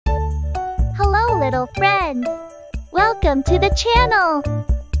little friends! Welcome to the channel!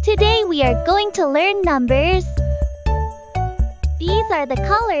 Today we are going to learn numbers. These are the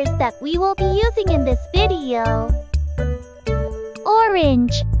colors that we will be using in this video.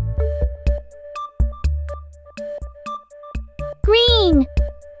 Orange, green,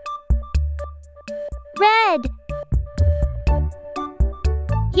 red,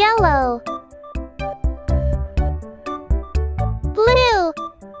 yellow, blue,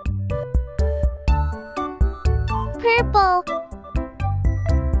 purple.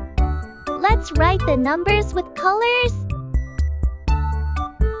 Let's write the numbers with colors.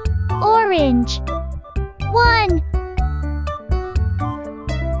 Orange, 1.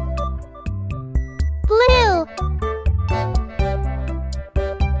 Blue,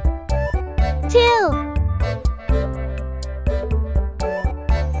 2.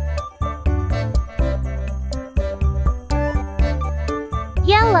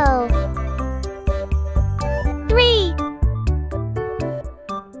 Yellow, 3.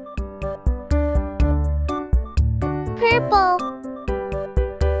 Purple.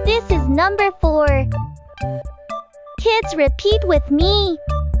 This is number 4. Kids, repeat with me.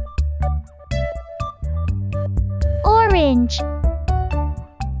 Orange, 5.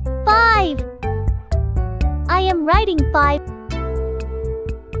 I am writing 5.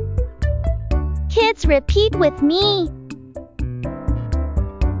 Kids, repeat with me.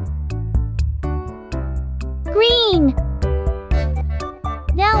 Green.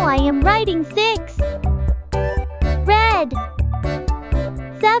 Now I am writing 6. Red,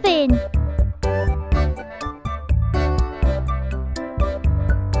 7.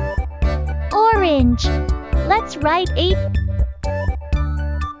 Orange. Let's write 8.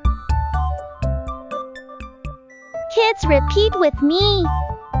 Kids, repeat with me.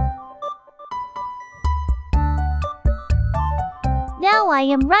 Now I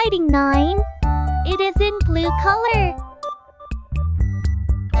am writing 9. It is in blue color.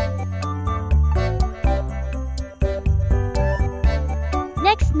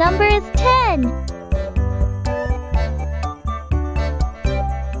 Next number is 10.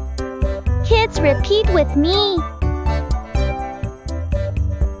 Kids, repeat with me.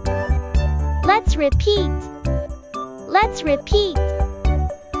 Let's repeat. Let's repeat.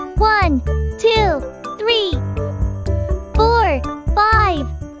 1, 2, 3, 4, 5,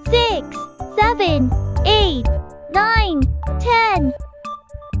 6, 7, 8, 9, 10.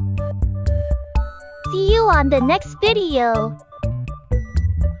 See you on the next video.